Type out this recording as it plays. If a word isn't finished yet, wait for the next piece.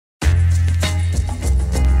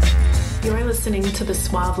listening to the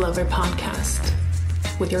Suave Lover podcast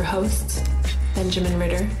with your hosts, Benjamin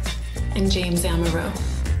Ritter and James Amaro.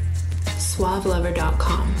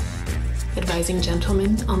 SuaveLover.com, advising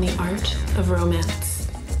gentlemen on the art of romance.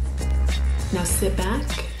 Now sit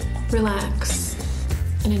back, relax,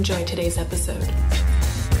 and enjoy today's episode.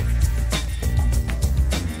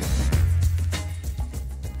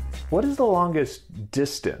 What is the longest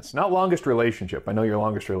distance? Not longest relationship. I know your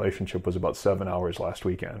longest relationship was about 7 hours last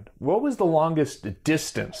weekend. What was the longest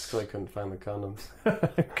distance? So I couldn't find the condoms.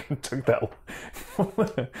 Took that long.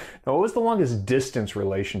 Now, what was the longest distance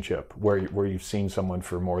relationship where you've seen someone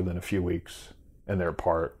for more than a few weeks and they're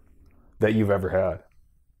apart that you've ever had?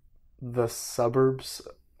 The suburbs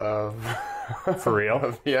of... For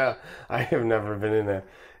real? Yeah. I have never been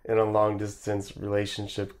in a long distance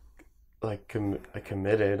relationship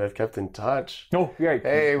committed. I've kept in touch. Oh, yeah.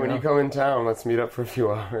 Hey, when you come in town, let's meet up for a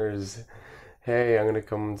few hours. Hey, I'm going to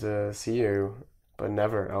come to see you. But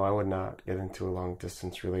never. I would not get into a long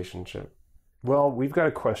distance relationship. Well, we've got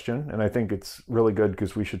a question, and I think it's really good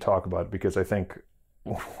because we should talk about it, because I think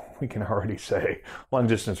we can already say long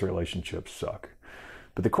distance relationships suck.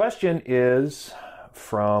 But the question is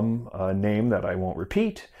from a name that I won't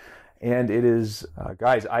repeat. And it is,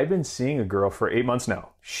 guys, I've been seeing a girl for 8 months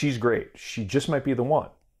now. She's great. She just might be the one.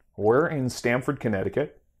 We're in Stamford,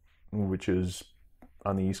 Connecticut, which is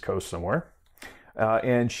on the East Coast somewhere.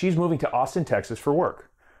 And she's moving to Austin, Texas for work.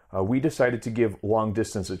 We decided to give long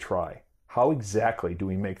distance a try. How exactly do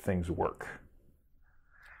we make things work?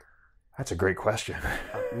 That's a great question.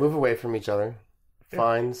 Move away from each other.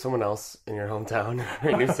 Find someone else in your hometown,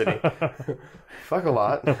 your new city. Fuck a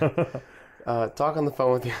lot. Talk on the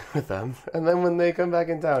phone with them, and then when they come back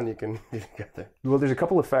in town, you can be together. Well, there's a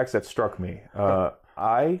couple of facts that struck me.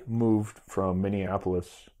 I moved from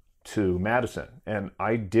Minneapolis to Madison, and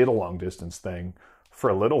I did a long distance thing for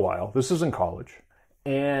a little while. This is in college,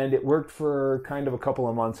 and it worked for kind of a couple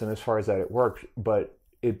of months, and as far as that, it worked, but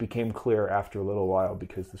it became clear after a little while,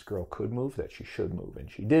 because this girl could move, that she should move, and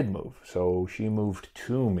she did move, so she moved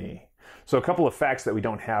to me. So a couple of facts that we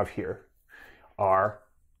don't have here are: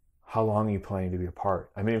 how long are you planning to be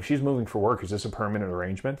apart? I mean, if she's moving for work, is this a permanent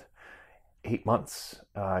arrangement? 8 months.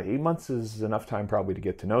 8 months is enough time probably to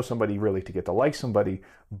get to know somebody, really to get to like somebody.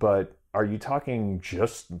 But are you talking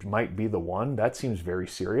just might be the one? That seems very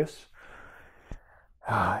serious.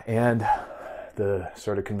 And the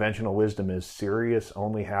sort of conventional wisdom is serious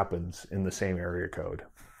only happens in the same area code.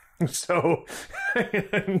 So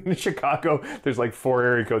in Chicago, there's like 4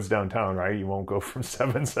 area codes downtown, right? You won't go from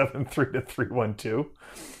 773 to 312.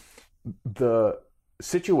 The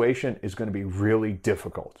situation is going to be really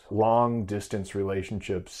difficult. Long distance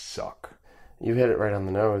relationships suck. You hit it right on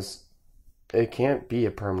the nose. It can't be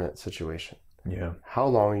a permanent situation. Yeah. How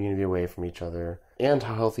long are you going to be away from each other? And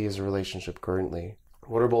how healthy is the relationship currently?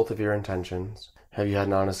 What are both of your intentions? Have you had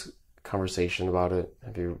an honest conversation about it?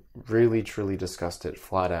 Have you really, truly discussed it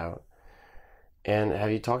flat out? And have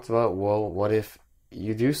you talked about, well, what if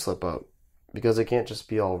you do slip up? Because it can't just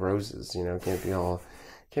be all roses, you know? It can't be all,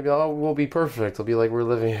 we'll be perfect. It'll be like we're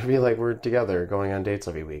living, it'll be like we're together going on dates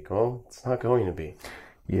every week. Well, it's not going to be.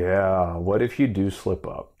 Yeah, what if you do slip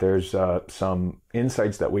up? There's some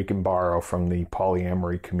insights that we can borrow from the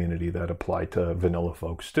polyamory community that apply to vanilla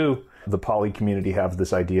folks too. The poly community have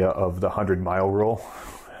this idea of the 100-mile rule,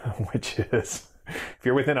 which is if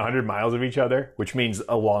you're within 100 miles of each other, which means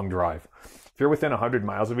a long drive. If you're within 100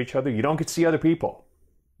 miles of each other, you don't get to see other people.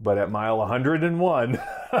 But at mile 101,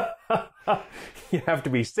 you have to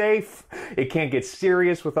be safe. It can't get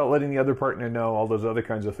serious without letting the other partner know, all those other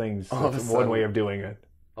kinds of things. That's one way of doing it.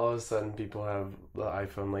 All of a sudden, people have the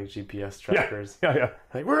iPhone, like, GPS trackers. Yeah.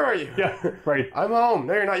 Like, where are you? Yeah, right. I'm home.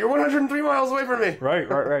 No, you're not. You're 103 miles away from me. Right.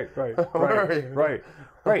 Where are you?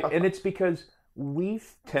 Right. And it's because we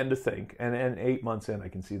tend to think, and 8 months in, I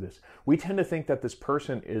can see this, we tend to think that this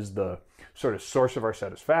person is the sort of source of our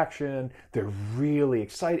satisfaction. They're really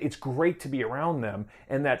excited. It's great to be around them.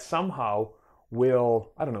 And that somehow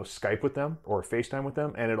we'll, Skype with them or FaceTime with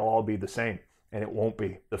them, and it'll all be the same. And it won't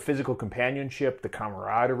be. The physical companionship, the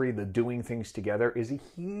camaraderie, the doing things together is a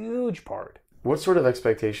huge part. What sort of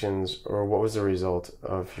expectations, or what was the result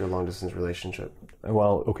of your long-distance relationship?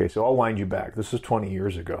 Well, okay, so I'll wind you back. This was 20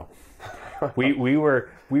 years ago. We were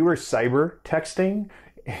cyber texting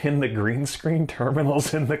in the green screen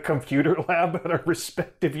terminals in the computer lab at our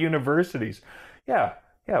respective universities. Yeah,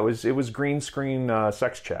 it was green screen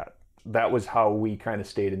sex chat. That was how we kind of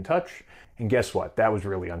stayed in touch. And guess what? That was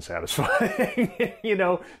really unsatisfying.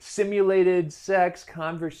 Simulated sex,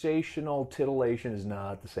 conversational titillation is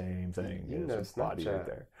not the same thing as body right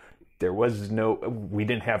there. we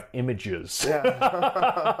didn't have images.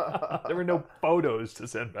 Yeah. There were no photos to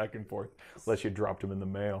send back and forth unless you dropped them in the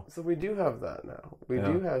mail. So we do have that now. We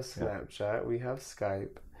do have Snapchat. We have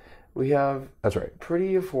Skype. We have That's right.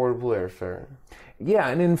 pretty affordable airfare. Yeah,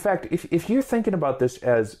 and in fact, if you're thinking about this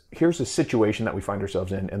as, here's a situation that we find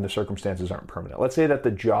ourselves in and the circumstances aren't permanent. Let's say that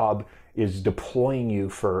the job is deploying you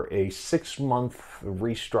for a 6-month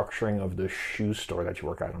restructuring of the shoe store that you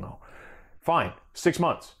work at. I don't know. Fine, 6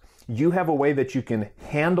 months. You have a way that you can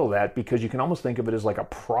handle that because you can almost think of it as like a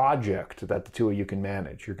project that the two of you can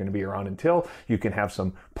manage. You're going to be around until you can have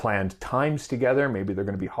some planned times together. Maybe they're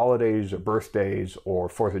going to be holidays or birthdays or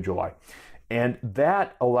 4th of July. And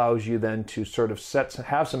that allows you then to sort of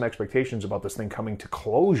have some expectations about this thing coming to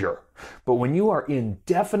closure. But when you are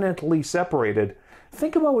indefinitely separated,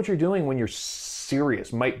 think about what you're doing when you're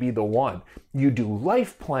serious, might be the one. You do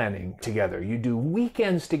life planning together. You do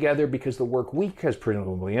weekends together because the work week has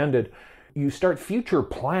presumably ended. You start future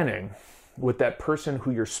planning with that person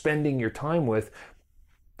who you're spending your time with.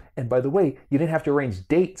 And by the way, you didn't have to arrange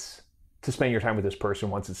dates to spend your time with this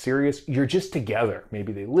person once it's serious. You're just together.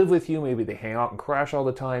 Maybe they live with you. Maybe they hang out and crash all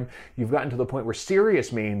the time. You've gotten to the point where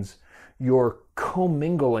serious means you're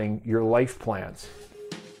commingling your life plans.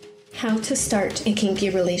 How to Start a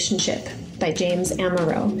Kinky Relationship by James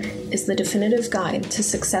Amaro is the definitive guide to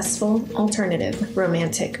successful alternative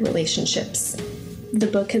romantic relationships. The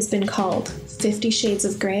book has been called 50 Shades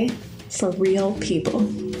of Grey for Real People.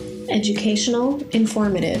 Educational,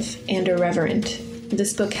 informative, and irreverent,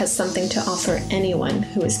 this book has something to offer anyone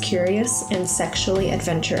who is curious and sexually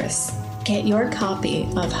adventurous. Get your copy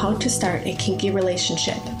of How to Start a Kinky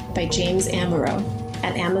Relationship by James Amaro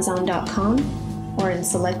at Amazon.com or in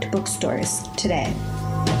select bookstores today.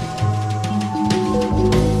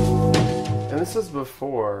 And this is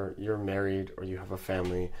before you're married or you have a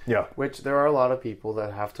family. Yeah. Which there are a lot of people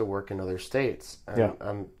that have to work in other states.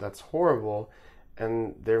 And that's horrible.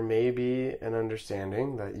 And there may be an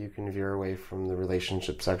understanding that you can veer away from the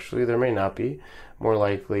relationship sexually. There may not be. More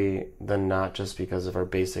likely than not, just because of our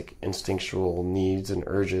basic instinctual needs and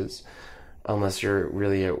urges. Unless you're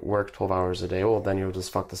really at work 12 hours a day, well, then you'll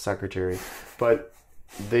just fuck the secretary. But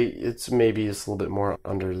it's maybe just a little bit more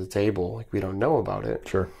under the table. Like, we don't know about it.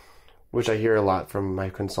 Sure. Which I hear a lot from my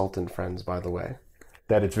consultant friends, by the way.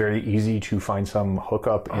 That it's very easy to find some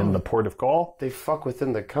hookup in the port of call. They fuck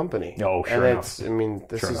within the company. Oh, sure enough.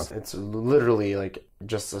 It's literally like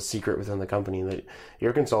just a secret within the company that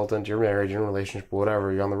you're a consultant, you're married, you're in a relationship,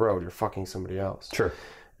 whatever, you're on the road, you're fucking somebody else. Sure.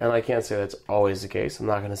 And I can't say that's always the case. I'm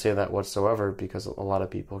not going to say that whatsoever because a lot of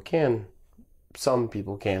people some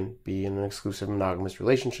people can be in an exclusive monogamous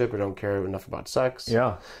relationship or don't care enough about sex.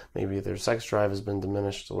 Yeah. Maybe their sex drive has been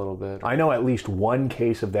diminished a little bit. I know at least one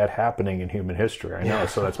case of that happening in human history. I know,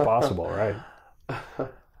 so that's possible, right?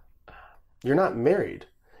 You're not married.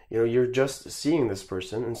 You're just seeing this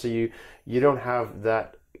person, and so you don't have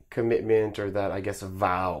that commitment or that, I guess, a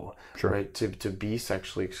vow, sure, right, to be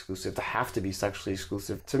sexually exclusive, to have to be sexually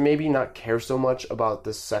exclusive, to maybe not care so much about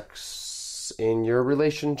the sex in your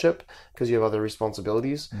relationship because you have other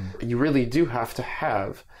responsibilities. You really do have to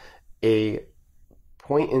have a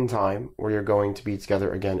point in time where you're going to be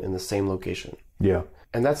together again in the same location. Yeah.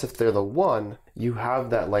 And that's if they're the one, you have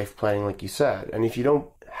that life planning like you said. And if you don't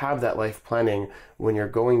have that life planning when you're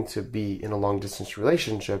going to be in a long distance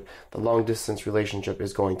relationship, the long distance relationship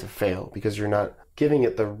is going to fail because you're not giving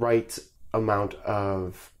it the right amount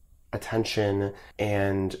of attention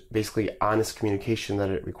and basically honest communication that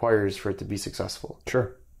it requires for it to be successful.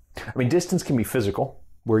 Sure. I mean, distance can be physical,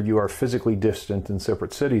 where you are physically distant in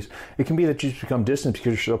separate cities. It can be that you just become distant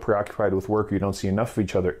because you're so preoccupied with work or you don't see enough of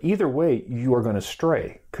each other. Either way, you are going to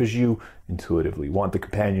stray because you intuitively want the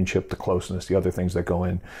companionship, the closeness, the other things that go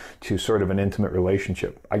in to sort of an intimate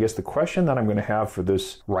relationship. I guess the question that I'm going to have for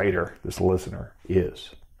this writer, this listener,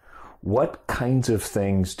 is, what kinds of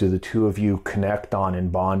things do the two of you connect on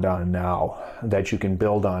and bond on now that you can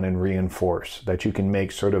build on and reinforce, that you can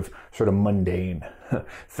make sort of mundane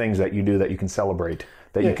things that you do that you can celebrate,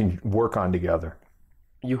 that you can work on together?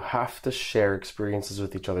 You have to share experiences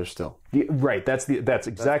with each other still. Right. That's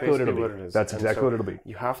exactly what it'll be. That's exactly what it'll be.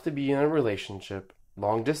 You have to be in a relationship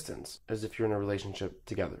long distance as if you're in a relationship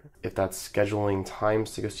together. If that's scheduling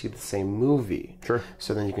times to go see the same movie. Sure.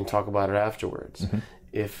 So then you can talk about it afterwards. Mm-hmm.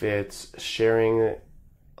 If it's sharing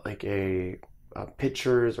like a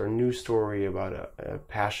pictures or news story about a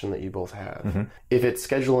passion that you both have. Mm-hmm. If it's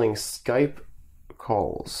scheduling Skype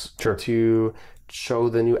calls to show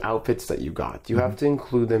the new outfits that you got, you have to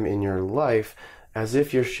include them in your life as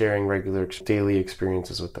if you're sharing regular daily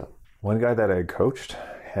experiences with them. One guy that I coached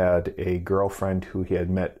had a girlfriend who he had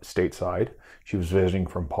met stateside. She was visiting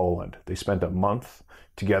from Poland. They spent a month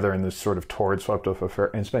together in this sort of torrid, swept up affair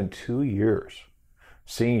and spent 2 years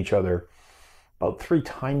seeing each other about 3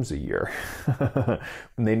 times a year.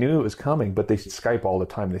 And they knew it was coming, but they Skype all the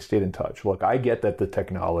time. They stayed in touch. Look, I get that the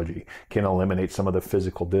technology can eliminate some of the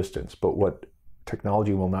physical distance, but what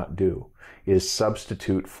technology will not do is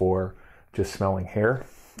substitute for just smelling hair,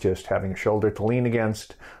 just having a shoulder to lean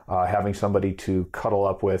against, having somebody to cuddle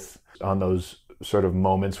up with on those sort of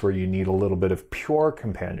moments where you need a little bit of pure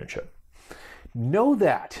companionship. Know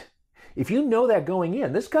that. If you know that going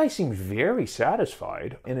in, this guy seemed very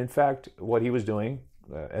satisfied. And in fact, what he was doing,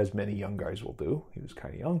 as many young guys will do, he was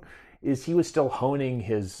kind of young, is he was still honing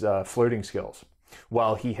his flirting skills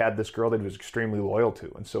while he had this girl that he was extremely loyal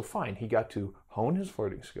to. And so fine, he got to hone his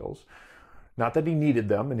flirting skills. Not that he needed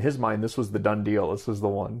them. In his mind, this was the done deal. This was the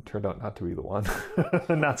one. Turned out not to be the one,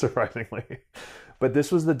 not surprisingly. But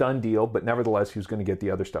this was the done deal, but nevertheless, he was going to get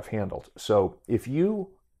the other stuff handled. So if you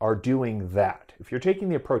are doing that, if you're taking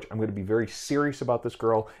the approach, I'm going to be very serious about this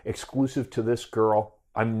girl, exclusive to this girl,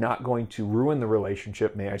 I'm not going to ruin the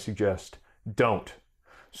relationship, may I suggest, don't.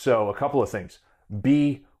 So a couple of things.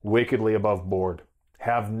 Be wickedly above board.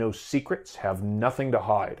 Have no secrets, have nothing to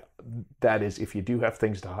hide. That is, if you do have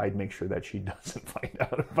things to hide, make sure that she doesn't find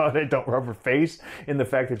out about it. Don't rub her face in the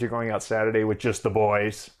fact that you're going out Saturday with just the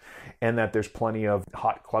boys, and that there's plenty of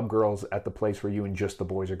hot club girls at the place where you and just the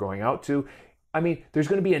boys are going out to. I mean, there's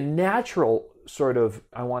going to be a natural sort of,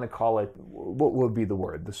 I want to call it, what would be the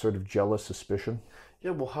word? The sort of jealous suspicion?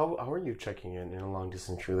 Yeah, well, how are you checking in a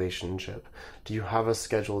long-distance relationship? Do you have a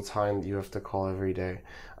scheduled time that you have to call every day?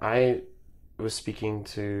 I was speaking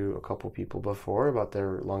to a couple people before about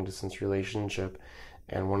their long-distance relationship,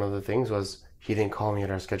 and one of the things was, he didn't call me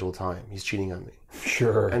at our scheduled time. He's cheating on me.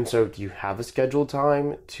 Sure. And so do you have a scheduled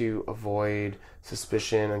time to avoid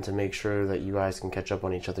suspicion and to make sure that you guys can catch up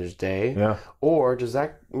on each other's day? Yeah. Or does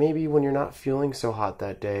that, maybe when you're not feeling so hot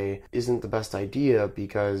that day, isn't the best idea,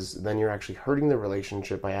 because then you're actually hurting the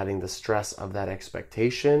relationship by adding the stress of that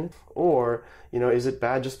expectation? Or, is it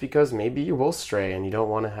bad just because maybe you will stray and you don't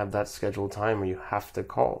want to have that scheduled time where you have to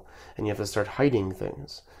call and you have to start hiding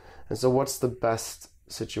things? And so what's the best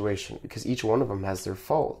situation? Because each one of them has their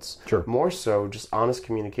faults. Sure. More so just honest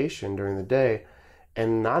communication during the day,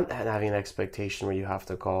 and not having an expectation where you have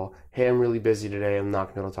to call, hey, I'm really busy today, I'm not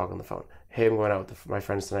going to be able to talk on the phone. Hey, I'm going out with my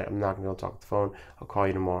friends tonight, I'm not going to be able to talk on the phone, I'll call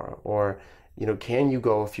you tomorrow. Or, can you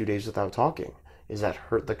go a few days without talking? Does that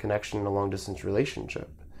hurt the connection in a long distance relationship?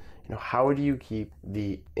 How do you keep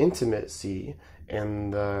the intimacy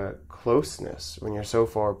and the closeness when you're so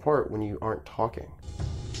far apart when you aren't talking?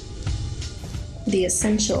 The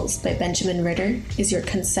Essentials by Benjamin Ritter is your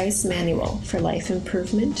concise manual for life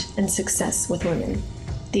improvement and success with women.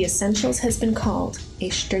 The Essentials has been called a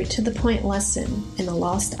straight-to-the-point lesson in the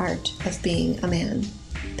lost art of being a man.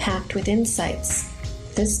 Packed with insights,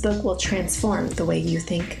 this book will transform the way you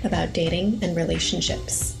think about dating and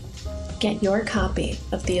relationships. Get your copy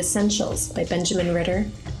of The Essentials by Benjamin Ritter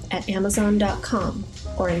at Amazon.com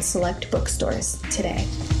or in select bookstores today.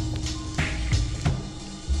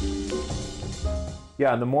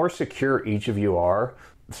 Yeah, and the more secure each of you are,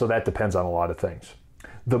 so that depends on a lot of things,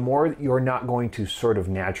 the more you're not going to sort of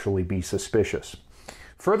naturally be suspicious.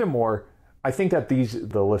 Furthermore, I think that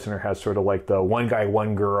the listener has sort of like the one guy,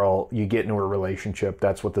 one girl, you get into a relationship,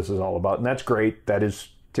 that's what this is all about. And that's great, that is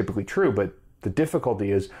typically true, but the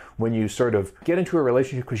difficulty is when you sort of get into a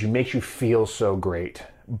relationship because it makes you feel so great,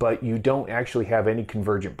 but you don't actually have any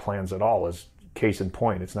convergent plans at all, as case in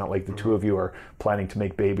point. It's not like the two of you are planning to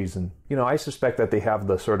make babies. And, I suspect that they have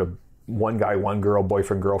the sort of one guy, one girl,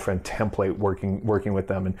 boyfriend, girlfriend template working with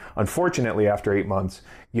them. And unfortunately, after 8 months,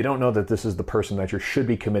 you don't know that this is the person that you should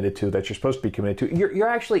be committed to, that you're supposed to be committed to. You're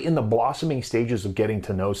actually in the blossoming stages of getting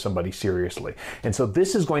to know somebody seriously. And so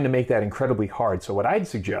this is going to make that incredibly hard. So what I'd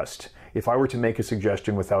suggest, if I were to make a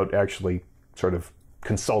suggestion without actually sort of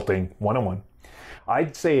consulting one-on-one,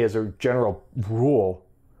 I'd say as a general rule,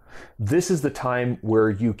 this is the time where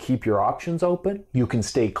you keep your options open. You can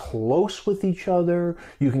stay close with each other.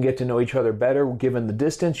 You can get to know each other better. Given the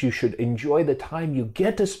distance, you should enjoy the time you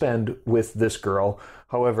get to spend with this girl.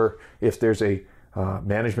 However, if there's a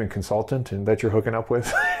management consultant and that you're hooking up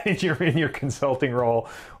with, you're in your consulting role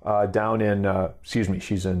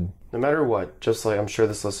she's in... No matter what, just like I'm sure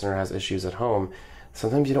this listener has issues at home,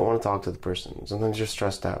 sometimes you don't want to talk to the person. Sometimes you're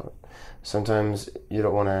stressed out. Sometimes you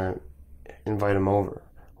don't want to invite them over.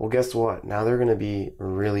 Well, guess what? Now they're going to be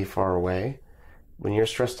really far away. When you're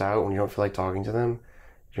stressed out, when you don't feel like talking to them,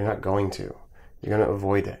 you're not going to. You're going to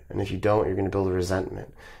avoid it. And if you don't, you're going to build a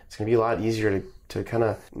resentment. It's going to be a lot easier to kind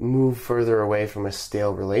of move further away from a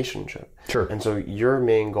stale relationship. Sure. And so your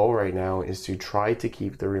main goal right now is to try to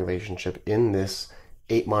keep the relationship in this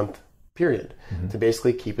 8-month period, to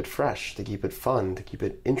basically keep it fresh, to keep it fun, to keep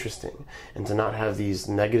it interesting, and to not have these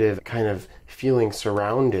negative kind of feelings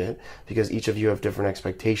surround it because each of you have different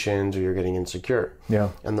expectations or you're getting insecure. Yeah.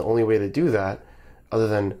 And the only way to do that, other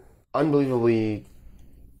than unbelievably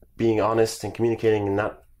being honest and communicating and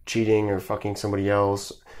not cheating or fucking somebody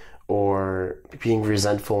else or being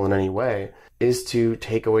resentful in any way, is to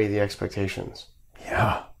take away the expectations.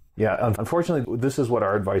 Yeah. Yeah. Unfortunately, this is what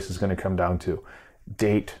our advice is going to come down to.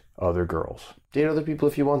 Date other girls. Date other people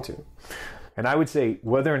if you want to. And I would say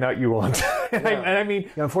whether or not you want to. I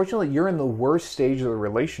mean, unfortunately, you're in the worst stage of the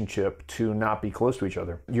relationship to not be close to each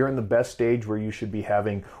other. You're in the best stage where you should be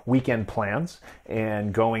having weekend plans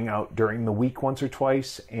and going out during the week once or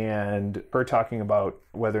twice, and her talking about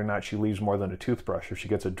whether or not she leaves more than a toothbrush or she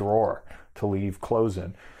gets a drawer to leave clothes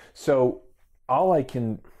in. So all I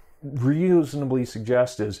can reasonably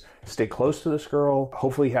suggest is stay close to this girl,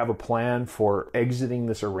 hopefully have a plan for exiting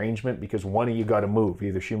this arrangement, because one of you got to move.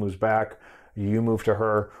 Either she moves back, you move to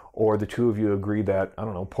her, or the two of you agree that, I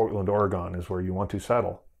don't know, Portland, Oregon is where you want to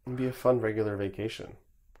settle. It'd be a fun regular vacation.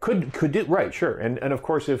 Could do, right, sure. And of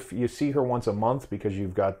course, if you see her once a month because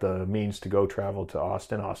you've got the means to go travel to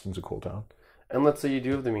Austin, Austin's a cool town. And let's say you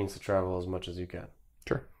do have the means to travel as much as you can.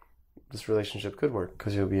 Sure. This relationship could work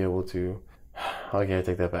because you'll be able to... Okay, I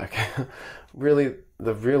take that back. Really,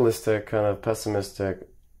 the realistic kind of pessimistic...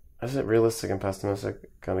 Is it realistic and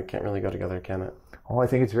pessimistic kind of can't really go together, can it? Well, I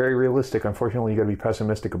think it's very realistic. Unfortunately, you got to be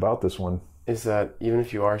pessimistic about this one. Is that even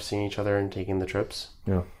if you are seeing each other and taking the trips,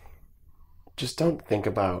 yeah, just don't think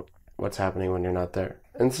about what's happening when you're not there.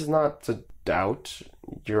 And this is not to doubt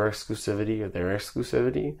your exclusivity or their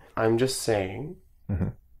exclusivity. I'm just saying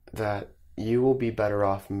that you will be better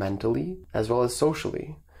off mentally as well as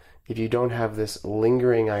socially if you don't have this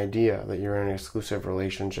lingering idea that you're in an exclusive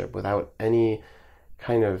relationship without any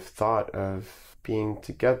kind of thought of being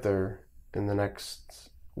together in the next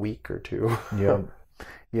week or two.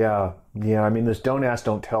 Yeah. I mean, this don't ask,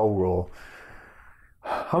 don't tell rule.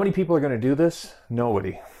 How many people are going to do this?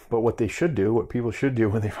 Nobody. But what they should do, what people should do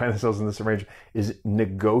when they find themselves in this arrangement, is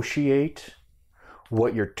negotiate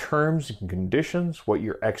what your terms and conditions, what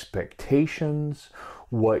your expectations,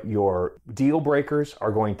 what your deal breakers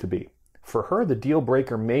are going to be. For her, the deal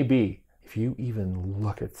breaker may be, if you even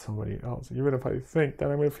look at somebody else, even if I think that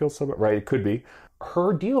I'm going to feel so bad, right, it could be.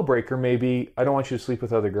 Her deal breaker may be, I don't want you to sleep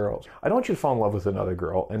with other girls. I don't want you to fall in love with another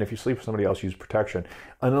girl. And if you sleep with somebody else, use protection.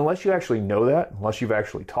 And unless you actually know that, unless you've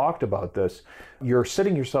actually talked about this, you're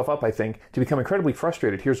setting yourself up, I think, to become incredibly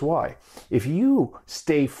frustrated. Here's why. If you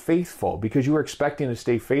stay faithful because you were expecting to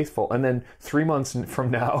stay faithful, and then 3 months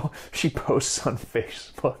from now, she posts on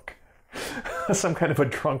Facebook some kind of a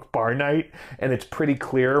drunk bar night, and it's pretty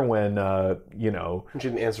clear when, She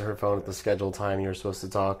didn't answer her phone at the scheduled time you were supposed to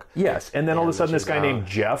talk. Yes, and then all of a sudden this guy named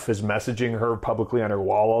Jeff is messaging her publicly on her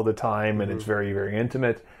wall all the time, and it's very, very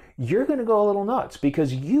intimate. You're going to go a little nuts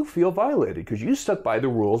because you feel violated, because you stuck by the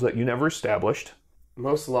rules that you never established.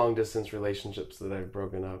 Most long-distance relationships that I've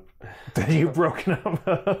broken up... That you've broken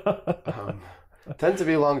up? tend to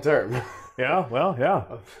be long-term. Yeah, well, yeah.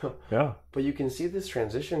 But you can see this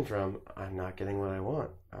transition from, I'm not getting what I want.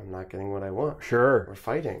 I'm not getting what I want. Sure. We're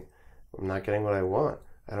fighting. I'm not getting what I want.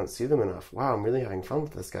 I don't see them enough. Wow, I'm really having fun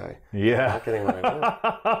with this guy. Yeah. I'm not getting what I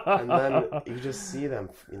want. And then you just see them,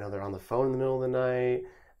 they're on the phone in the middle of the night,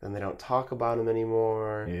 then they don't talk about him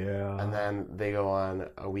anymore. Yeah. And then they go on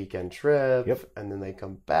a weekend trip. Yep. And then they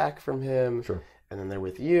come back from him. Sure. And then they're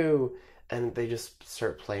with you. And they just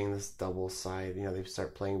start playing this double side. They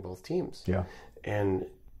start playing both teams. Yeah. And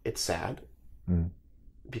it's sad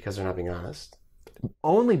because they're not being honest.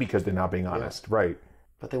 Only because they're not being honest, right.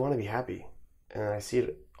 But they want to be happy. And I see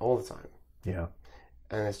it all the time. Yeah.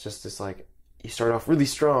 And it's just this you start off really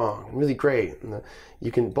strong and really great.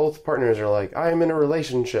 And both partners are like, I'm in a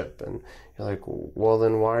relationship. And you're like, well,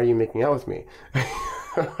 then why are you making out with me?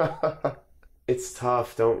 It's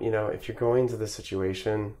tough. If you're going to this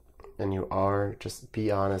situation... and you are, just be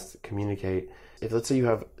honest, communicate. If let's say you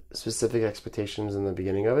have specific expectations in the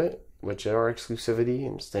beginning of it, which are exclusivity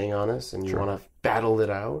and staying honest, and you want to battle it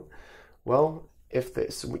out, well, if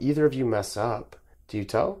either of you mess up, do you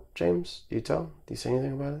tell, James? Do you say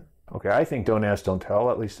anything about it? Okay, I think don't ask, don't tell,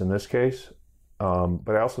 at least in this case.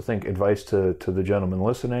 But I also think advice to the gentleman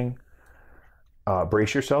listening,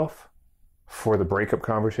 brace yourself for the breakup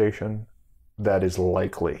conversation that is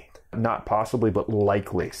likely. Not possibly, but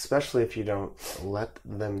likely. Especially if you don't let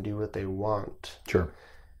them do what they want. Sure.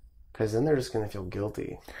 Because then they're just going to feel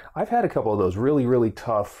guilty. I've had a couple of those really, really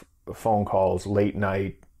tough phone calls, late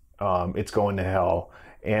night, it's going to hell.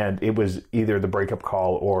 And it was either the breakup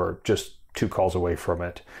call or just 2 calls away from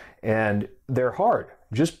it. And they're hard.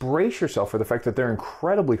 Just brace yourself for the fact that they're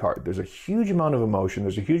incredibly hard. There's a huge amount of emotion.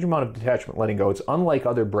 There's a huge amount of detachment letting go. It's unlike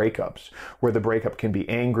other breakups where the breakup can be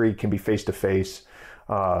angry, can be face-to-face,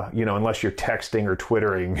 unless you're texting or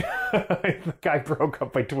twittering. The guy broke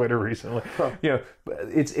up by Twitter recently. Huh.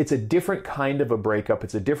 It's a different kind of a breakup.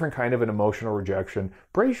 It's a different kind of an emotional rejection.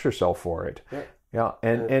 Brace yourself for it. Yeah.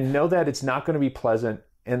 And know that it's not going to be pleasant,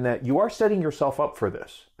 and that you are setting yourself up for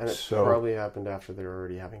this. And it probably happened after they're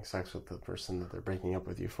already having sex with the person that they're breaking up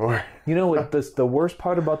with you for. The worst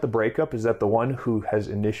part about the breakup is that the one who has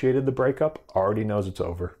initiated the breakup already knows it's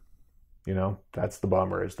over. That's the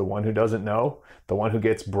bummer. It's the one who doesn't know, the one who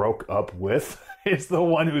gets broke up with, is the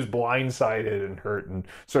one who's blindsided and hurt and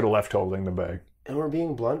sort of left holding the bag. And we're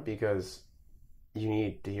being blunt because you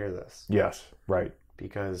need to hear this. Yes, right.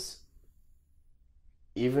 Because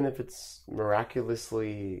even if it's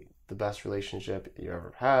miraculously the best relationship you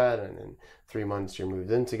ever had, and in 3 months you're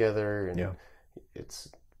moved in together, and it's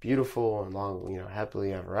beautiful and long,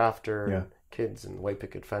 happily ever after, and kids and white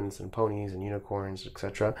picket fence and ponies and unicorns,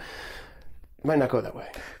 etc., it might not go that way.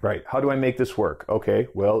 Right. How do I make this work? Okay,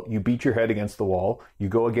 well, you beat your head against the wall. You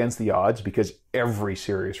go against the odds, because every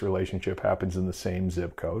serious relationship happens in the same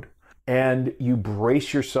zip code. And you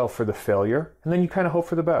brace yourself for the failure, and then you kind of hope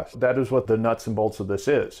for the best. That is what the nuts and bolts of this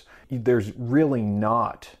is. There's really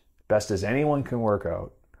not, best as anyone can work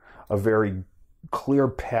out, a very clear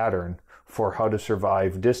pattern for how to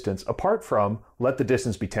survive distance, apart from let the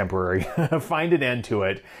distance be temporary, find an end to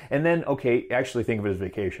it, and then, okay, actually think of it as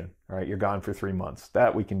vacation, right? You're gone for 3 months.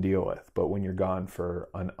 That we can deal with. But when you're gone for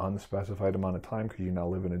an unspecified amount of time because you now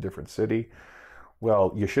live in a different city,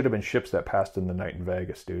 well, you should have been ships that passed in the night in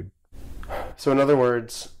Vegas, dude. So in other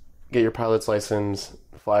words, get your pilot's license,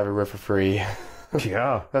 fly everywhere for free.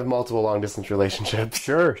 Yeah. Have multiple long-distance relationships.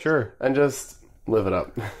 Sure. And just live it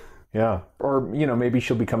up. Yeah. Or, maybe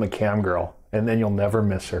she'll become a cam girl, and then you'll never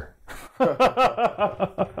miss her. They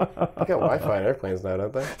got Wi-Fi in airplanes now,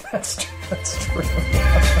 don't they? That's true.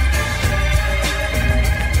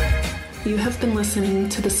 You have been listening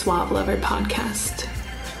to the Suave Lover podcast.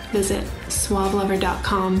 Visit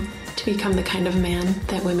suavelover.com to become the kind of man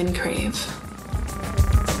that women crave.